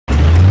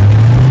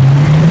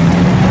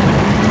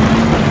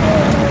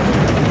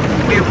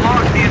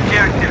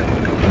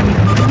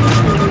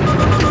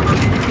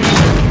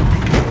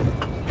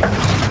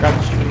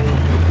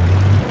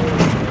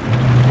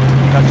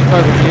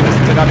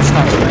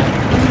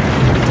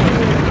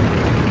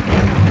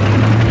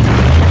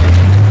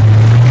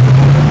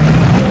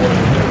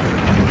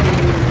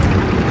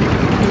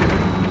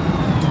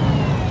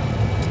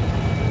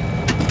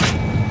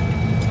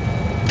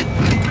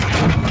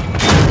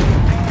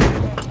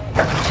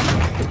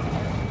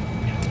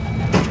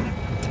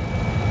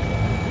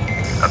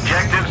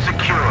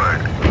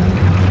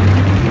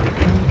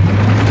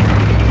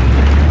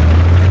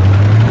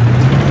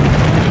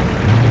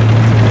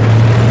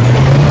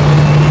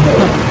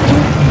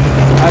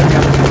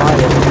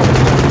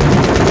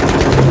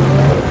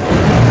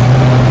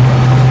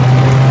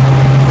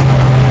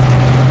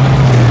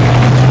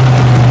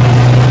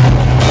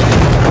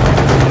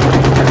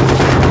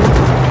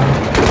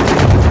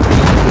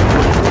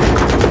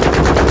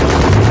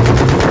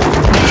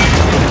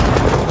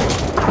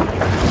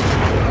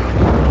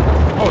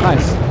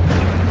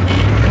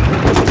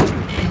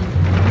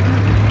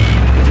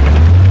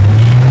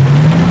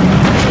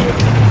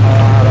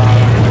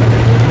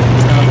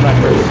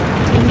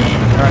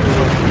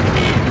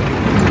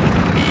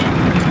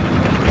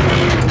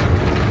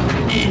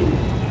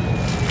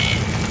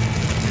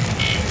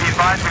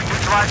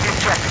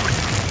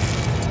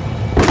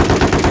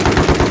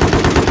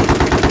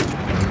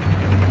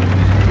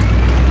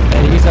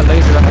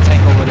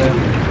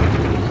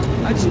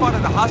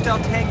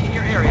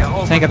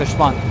tank at their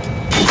spawn.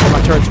 Where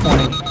my turret's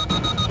pointing.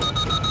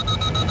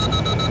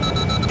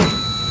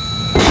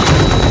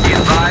 Be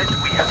advised,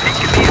 we have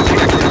taken the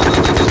objective.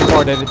 Too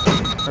far, David.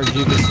 Or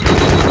Jeebus.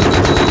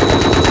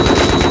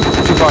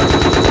 Too far.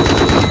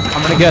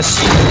 I'm gonna guess.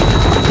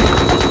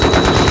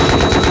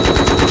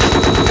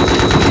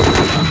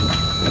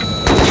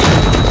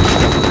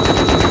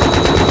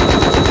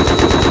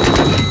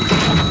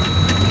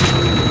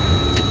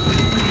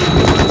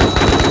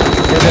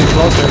 Getting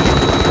closer.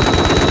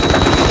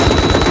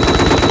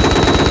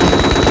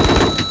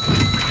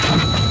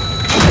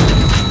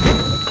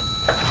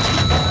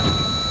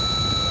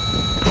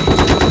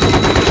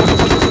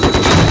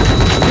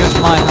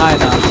 Flying high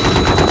now.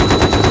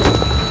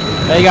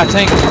 There you got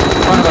tank in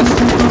front of us.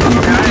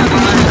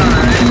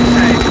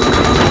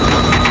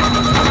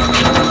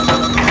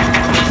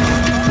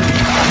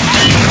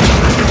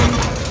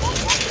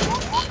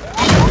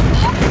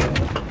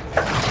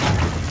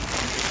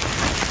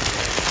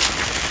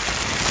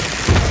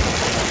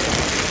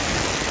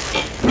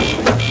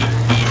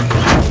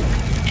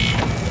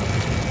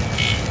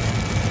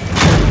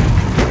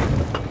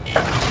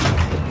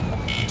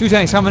 Two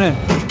tanks coming in.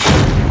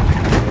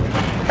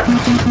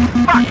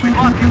 Fuck, we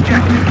lost the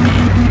objective.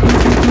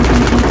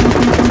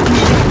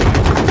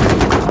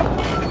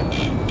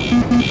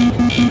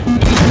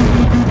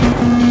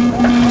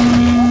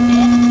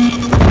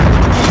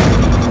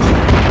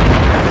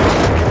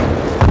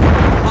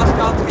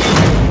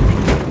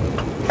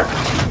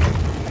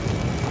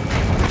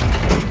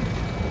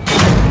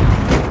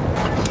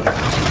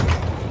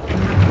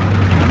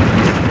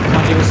 Come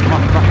on, Jeebus, come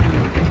on, come on.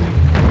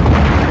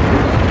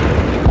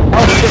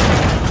 Oh shit.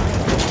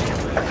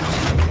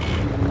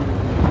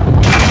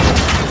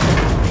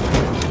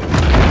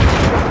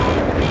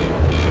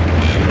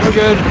 We're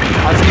good. I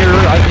think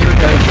you're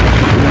okay.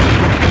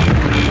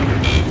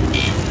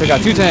 They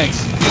got two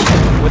tanks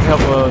with the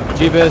help of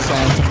Jeebus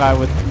and some guy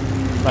with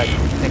like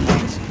tank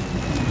tanks.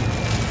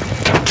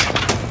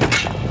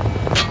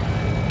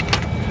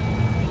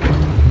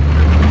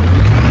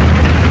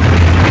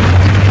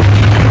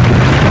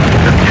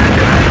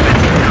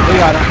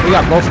 We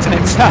got both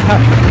tanks.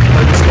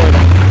 Or destroyed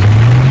them.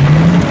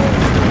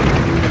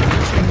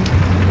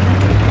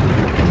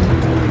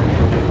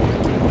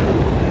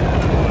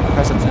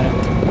 Press a tank.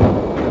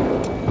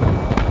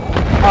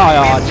 Oh,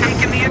 We have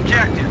taken the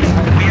objective.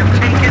 We have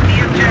taken the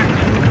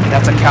objective.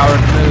 that's a coward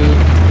move.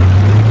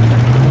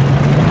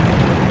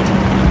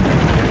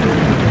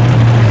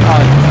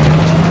 Oh.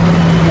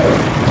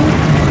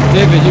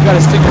 David, you gotta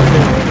stick with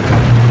it.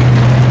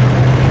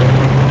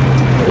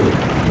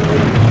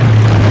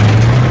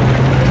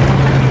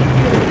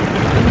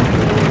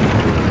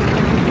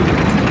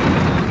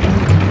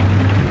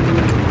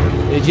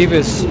 Hey,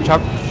 Jeebus,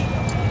 chop.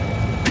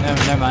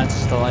 Never mind, it's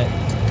just a light.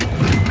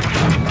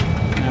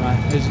 Never mind,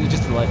 it's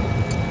just a light.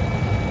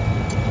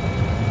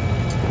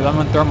 Because I'm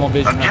on thermal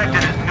vision right Objective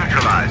now. is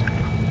neutralized.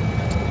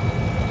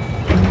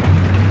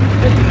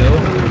 There you go.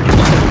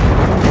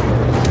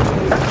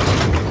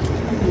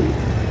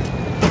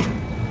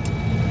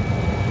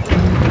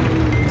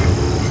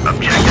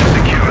 Objective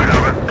secured,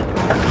 over.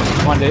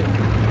 Come on, Dave.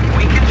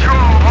 We control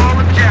all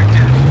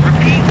objectives.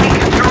 Repeat, we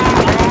control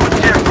all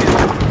objectives.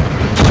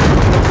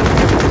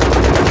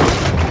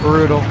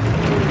 Brutal.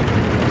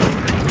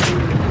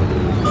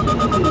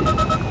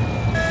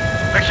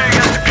 Make sure you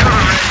got the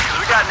cover ready, because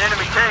we got an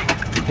enemy tank.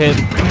 Hit.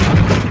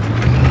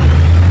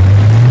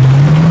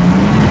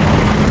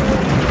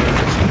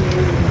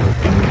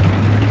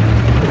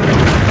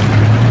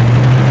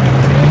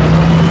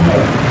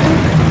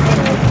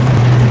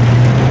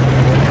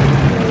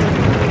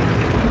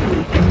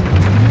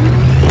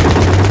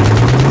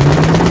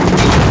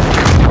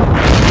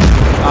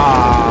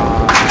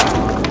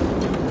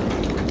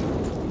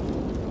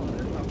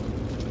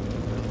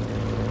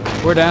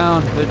 We're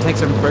down. The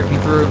tanks are breaking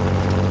through.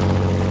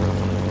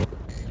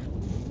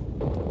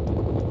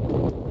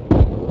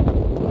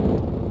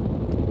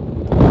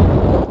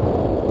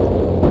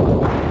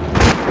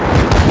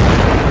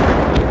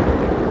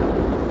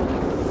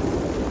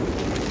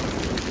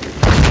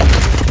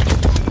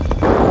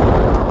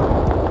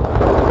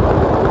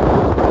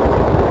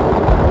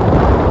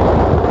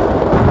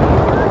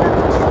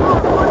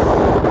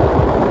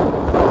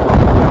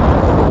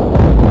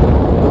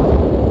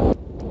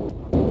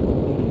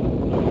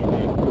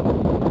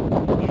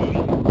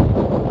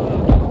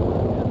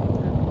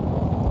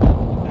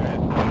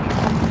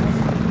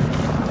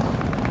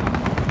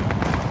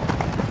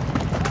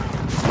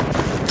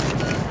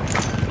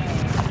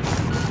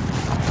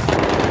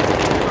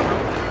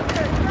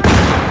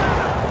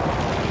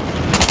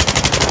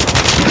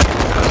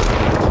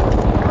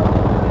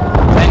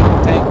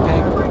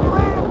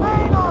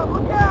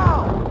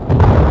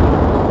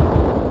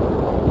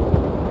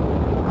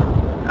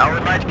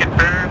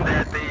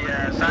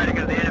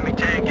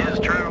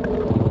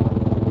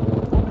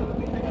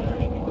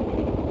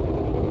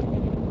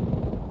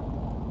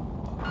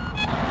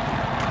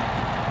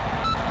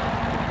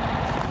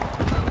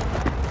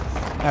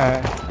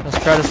 Alright, let's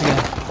try this again.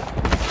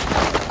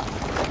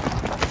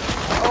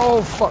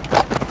 Oh, fuck.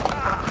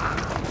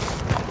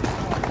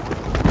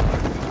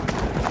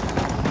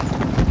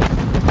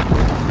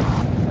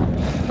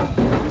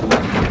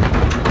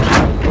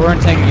 We're in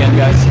tank again,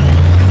 guys.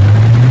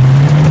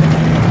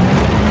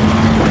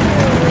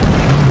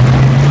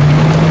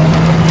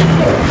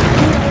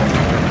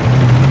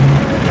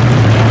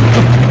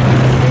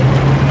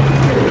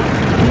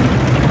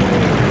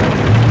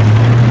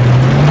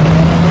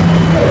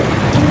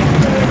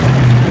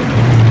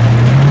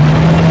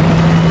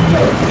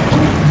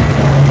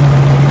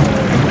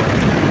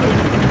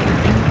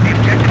 The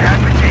objective has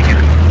been taken.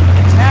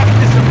 Attack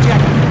this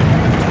objective.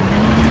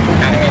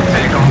 Enemy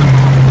tank on the move.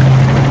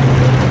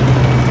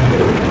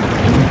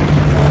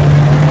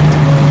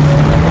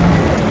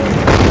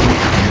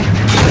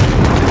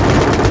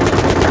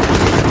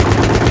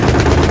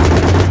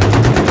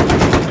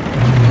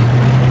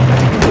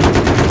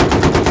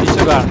 You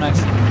still got him,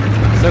 nice.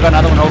 Still got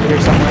another one over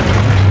here somewhere.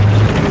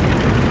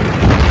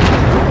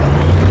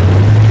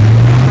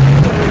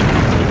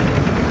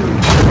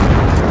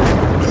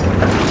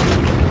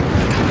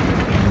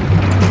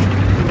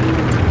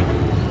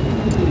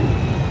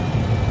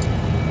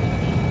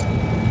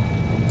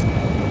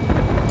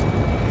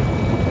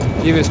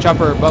 Jeebus,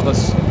 chopper above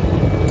us. To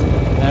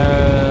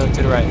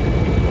the right.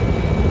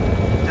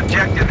 The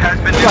objective has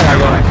been Where's that guy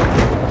going?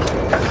 neutralized.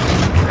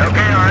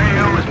 Okay, our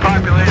AO is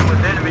populated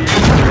with enemy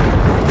infantry.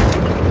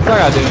 What's that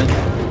guy doing?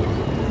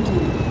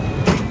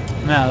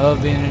 Man, I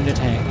love being in the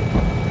tank.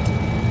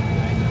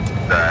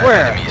 The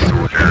Where? enemy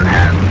soldier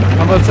has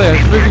I'm about to say,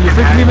 you're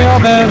freaking me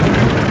out, man.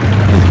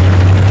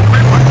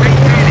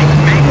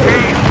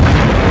 maintain.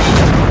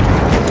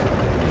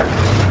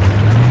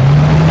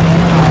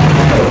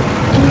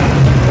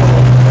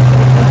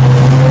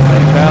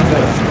 Like, bounce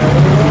it.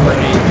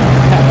 Great.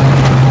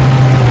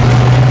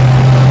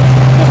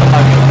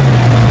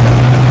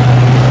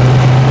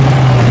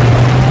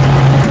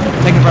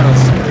 Tank in front of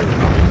us.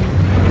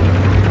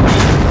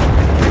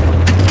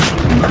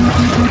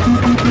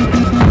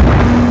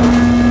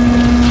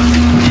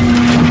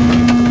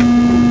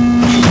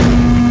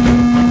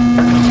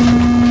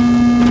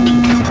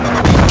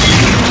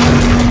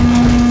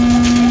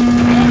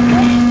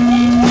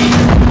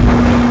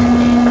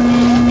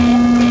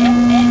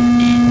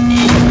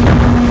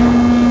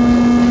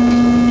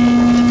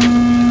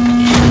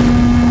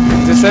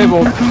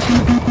 Disabled.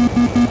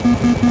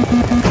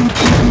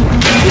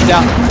 He's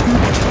down.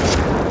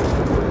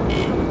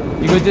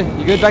 You good?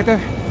 You good back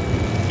there?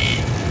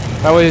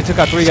 That way they took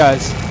out 3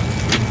 guys.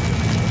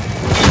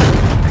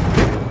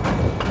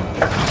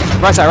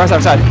 Right side, right side,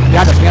 right side.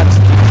 Behind us, behind us.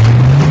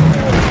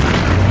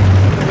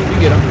 You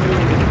get him.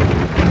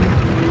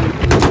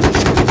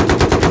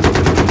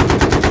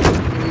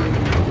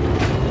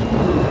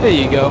 There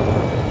you go.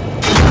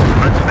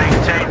 Let's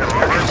maintain the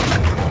over.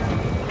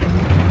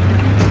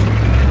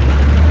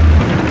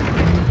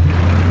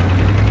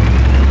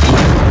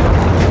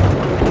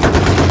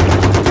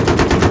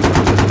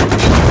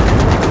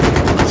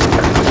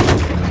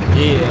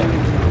 Yeah.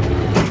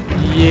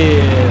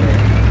 Yeah.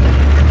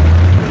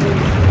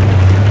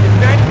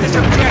 Defend this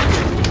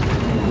objective.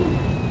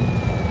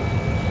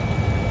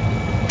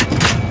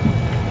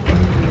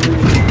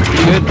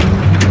 You good?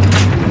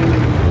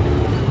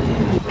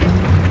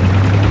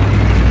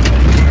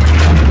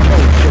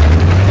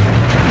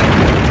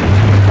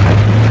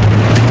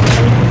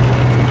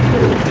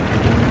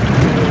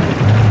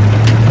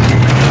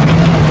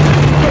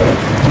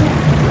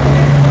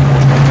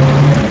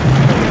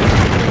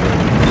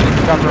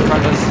 Chopper in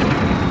front of us.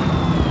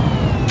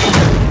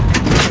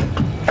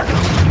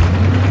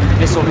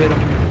 Missile hit him.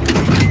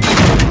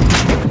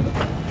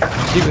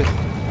 Keep it.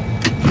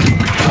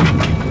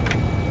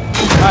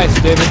 Nice,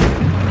 David.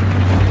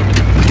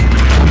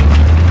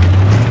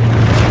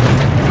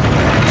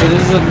 So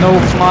this is a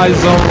no-fly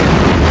zone.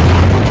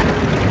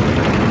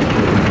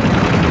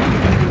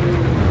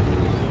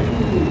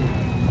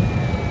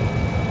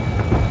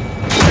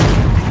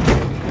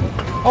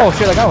 Oh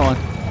shit, I got one.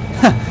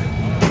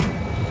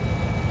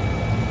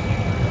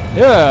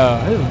 Yeah,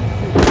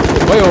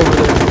 way over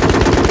there.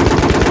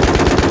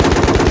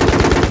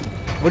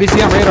 What do you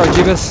see on radar,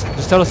 Jeebus?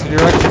 Just tell us the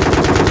direction.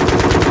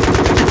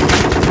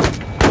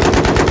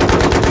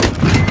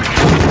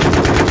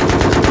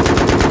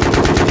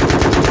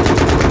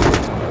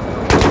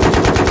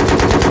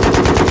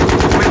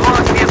 We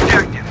lost the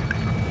objective.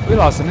 We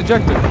lost an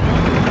objective.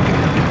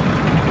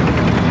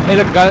 Hey,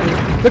 look, guy.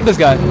 Look at this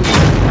guy.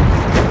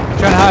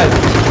 Trying to hide.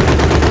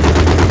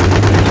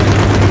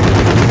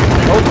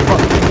 Oh,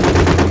 fuck.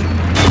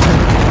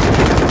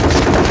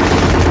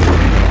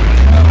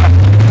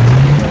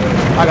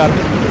 I got him.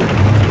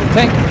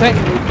 Tank, tank.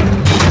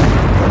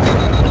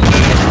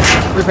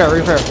 Repair,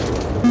 repair.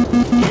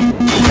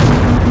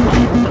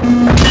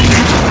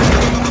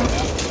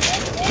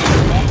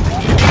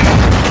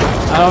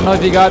 I don't know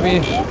if you got me.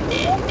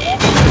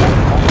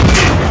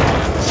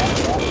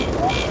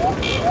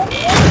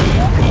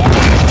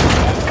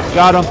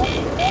 Got him.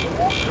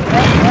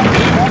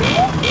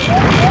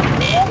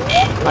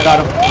 I got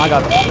him. I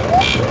got him.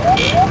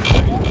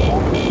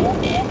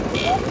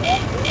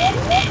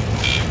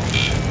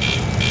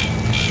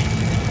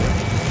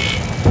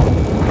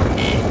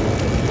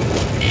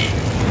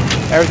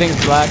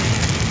 Everything's black.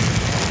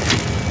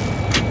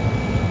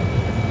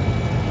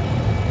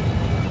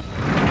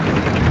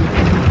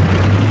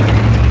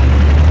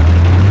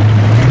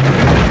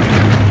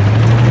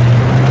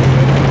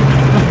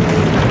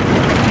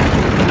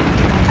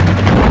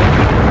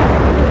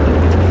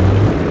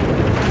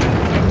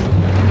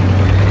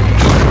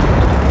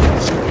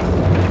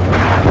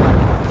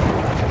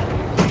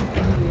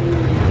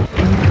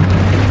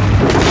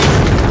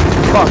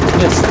 Fuck,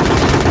 missed.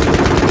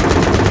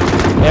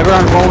 Yeah,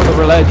 everyone going with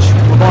the ledge.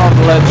 We're going off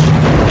the ledge.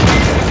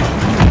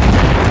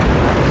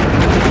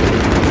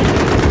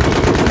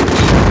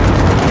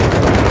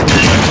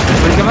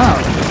 Freak him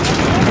out.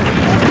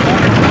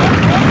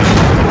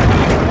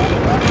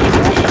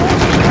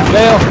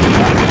 Bail.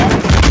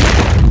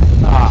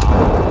 Ah.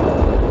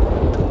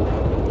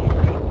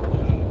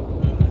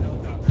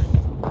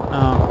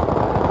 Oh.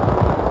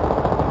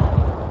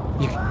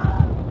 You.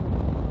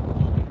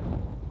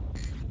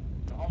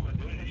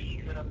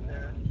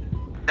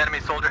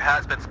 Enemy soldier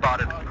has been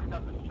spotted.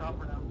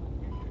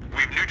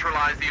 We've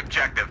neutralized the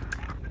objective.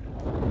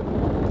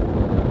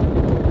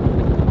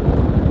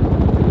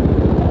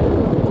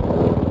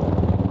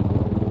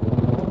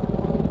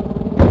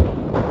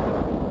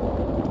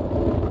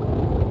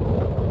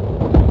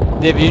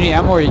 Dave, you need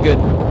ammo or are you good?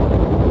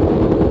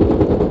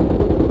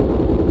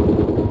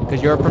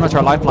 Because you're pretty much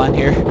our lifeline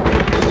here.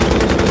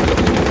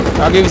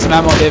 I'll give you some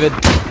ammo, David.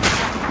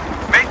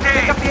 Maintain!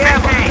 Pick up the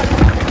ammo!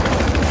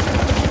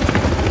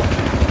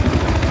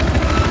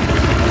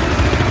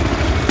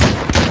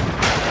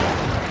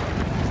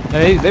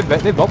 Yeah,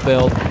 they both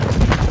failed.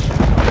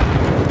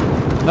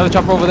 Another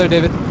chopper over there,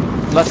 David.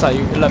 Left side,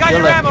 your left. Got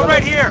your left, ammo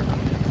right here.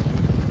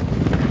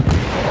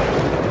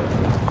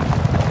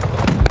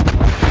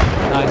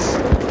 Nice.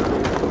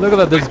 Look at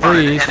that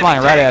debris. He's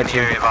flying right at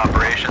you. Area of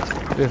operations.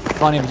 It'd be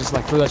funny if he just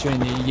like flew at you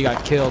and you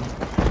got killed.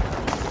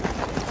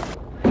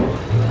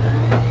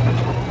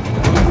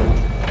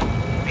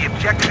 The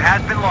objective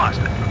has been lost.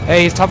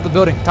 Hey, he's top of the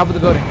building. Top of the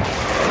building.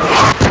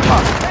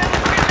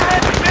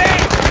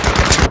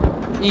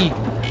 E.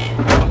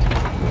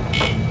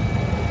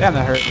 Damn,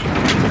 that hurt.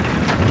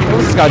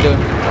 What's this guy doing?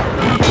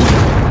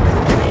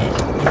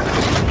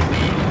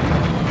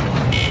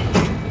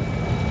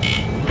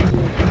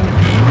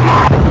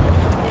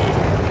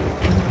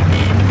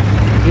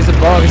 He's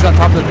above. He's on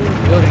top of the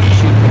building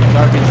shooting with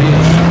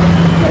RPGs.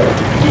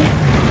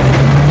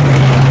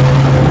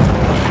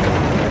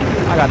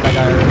 I got that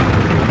guy already.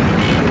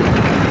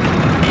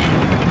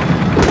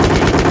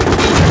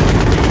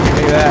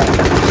 Look at that.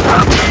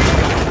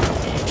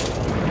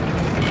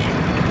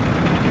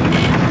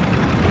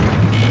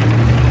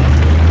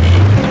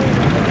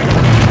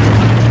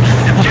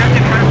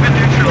 Objective has been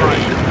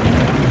neutralized.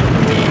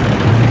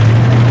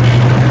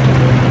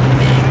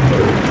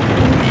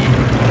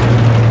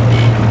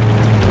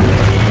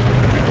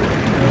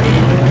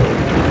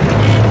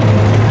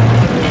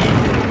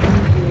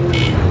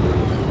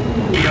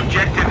 The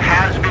objective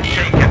has been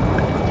taken.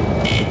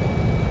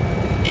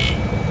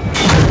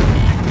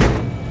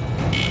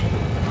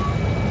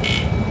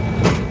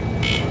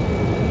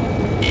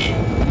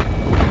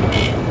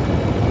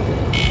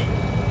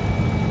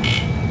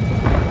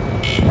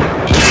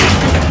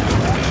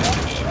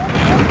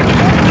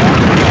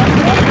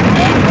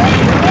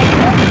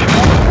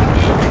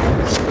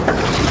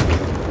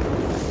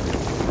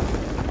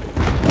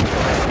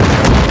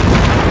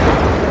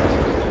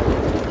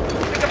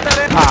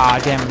 Ah,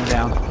 damn him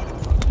down.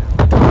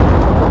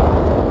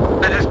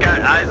 I just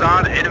got eyes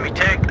on enemy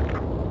tank.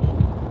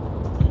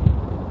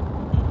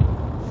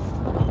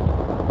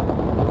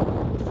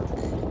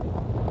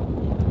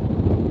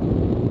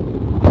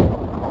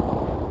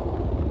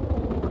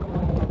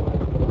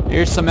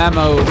 Here's some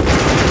ammo.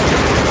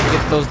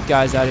 Get those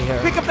guys out of here.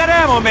 Pick up that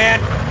ammo, man.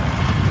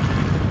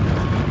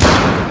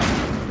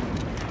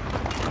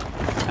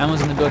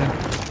 Ammo's in the building.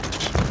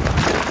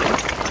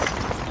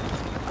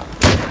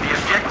 The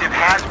objective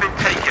has been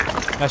taken.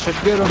 That should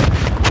get him.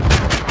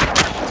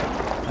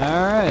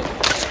 Alright.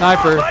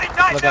 Sniper. Buddy,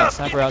 nice Look help. out,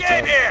 sniper Get outside.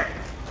 in here.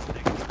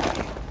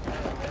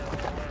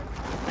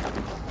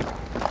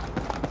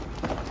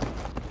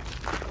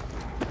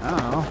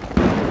 Oh.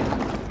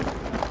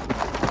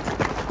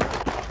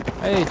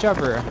 Hey,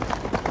 chopper.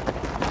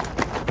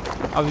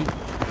 Alright.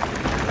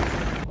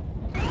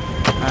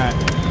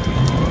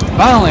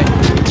 Finally!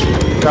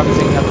 Dropping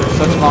things after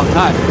such a long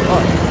time.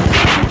 Oh.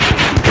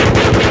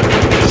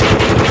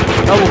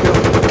 Double kill.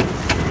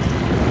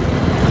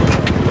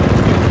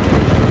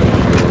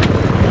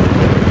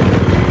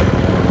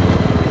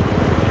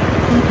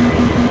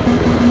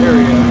 There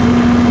we go.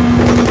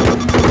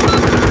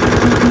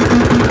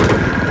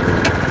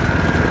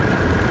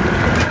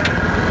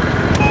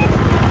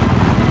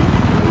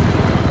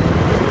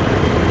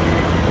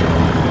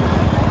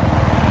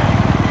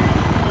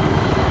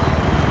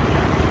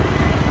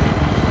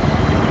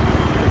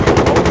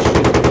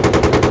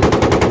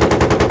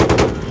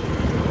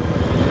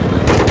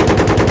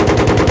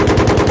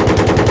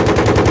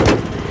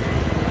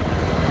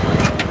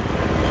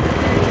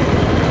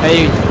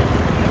 Hey,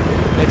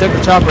 they took the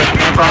chopper in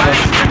front of us.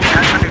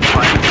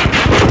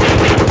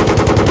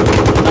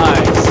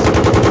 Nice.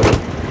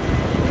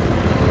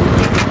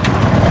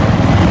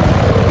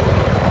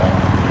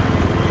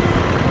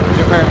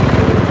 Super.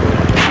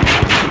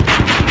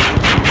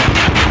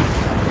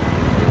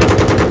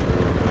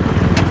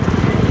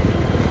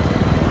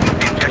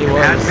 He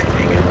was.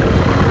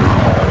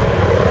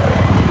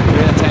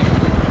 You're in a tank.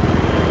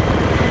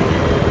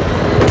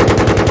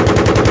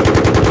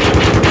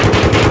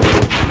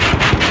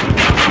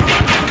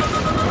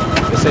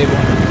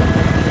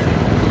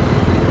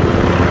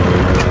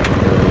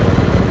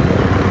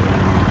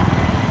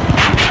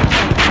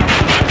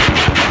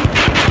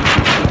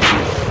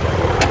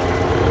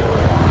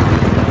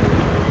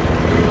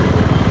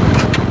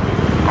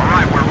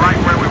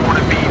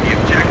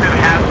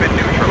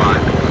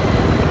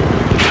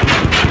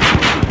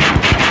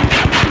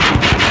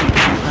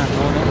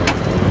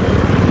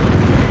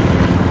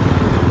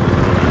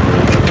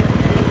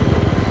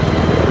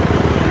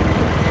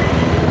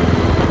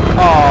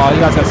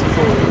 guys got some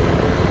food.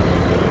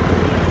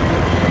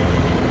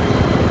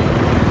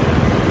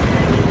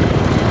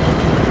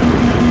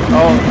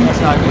 Oh,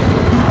 that's not good.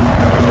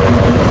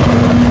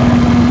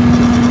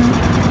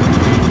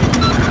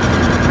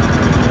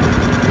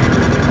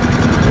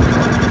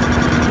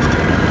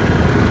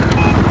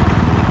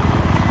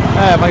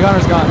 Hey, my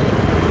gunner's gone.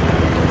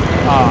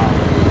 Ah.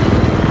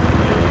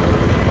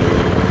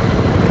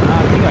 I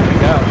think I can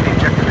go. The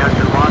objective has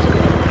been lost.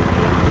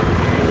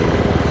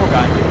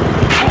 Okay.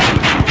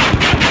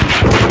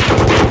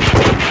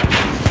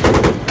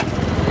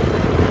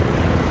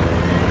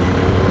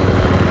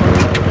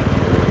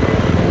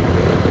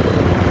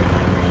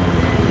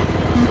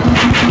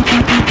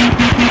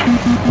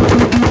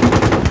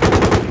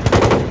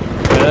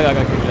 Yeah, that guy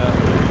got kicked out.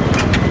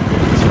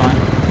 It's fine.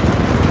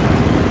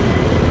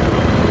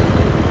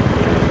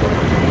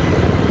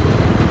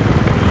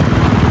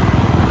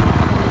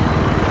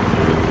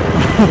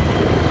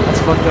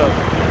 That's fucked up.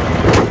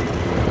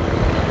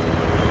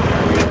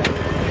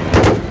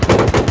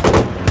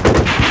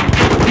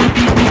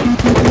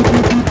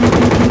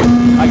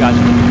 I got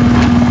you.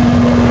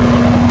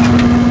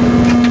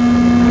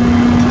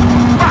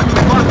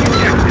 Fuck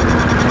ejected.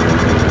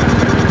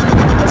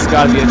 That's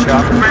gotta be a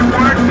chop.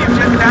 Report, the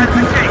objective has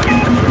been taken.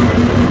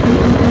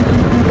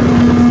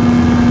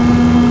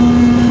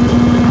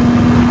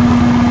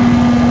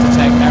 It's a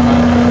tank, never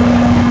mind.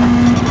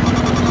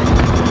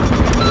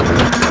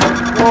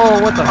 Whoa,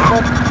 what the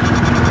fuck?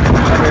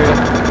 I hear you.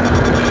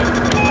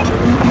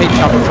 I hate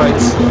chopper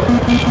fights.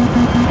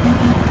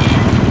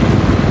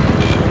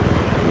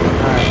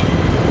 Alright.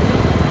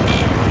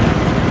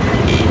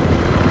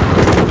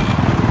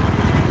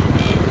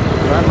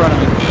 Right in front of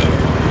me.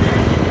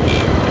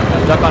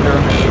 Duck under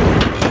him.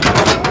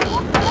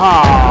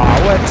 Ah,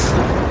 what?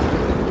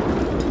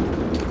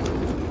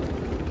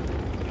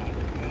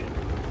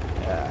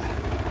 Yeah.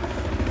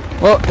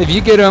 Well, if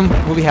you get him,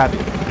 we'll be happy.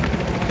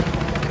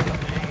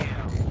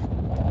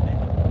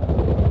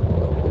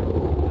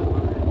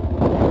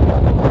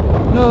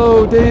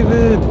 No,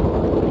 David!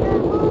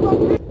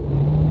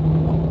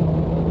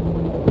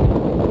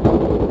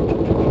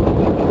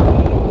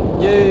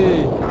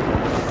 Yay!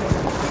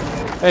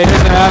 Hey,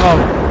 here's some ammo.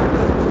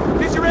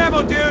 Here's your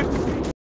ammo, dude.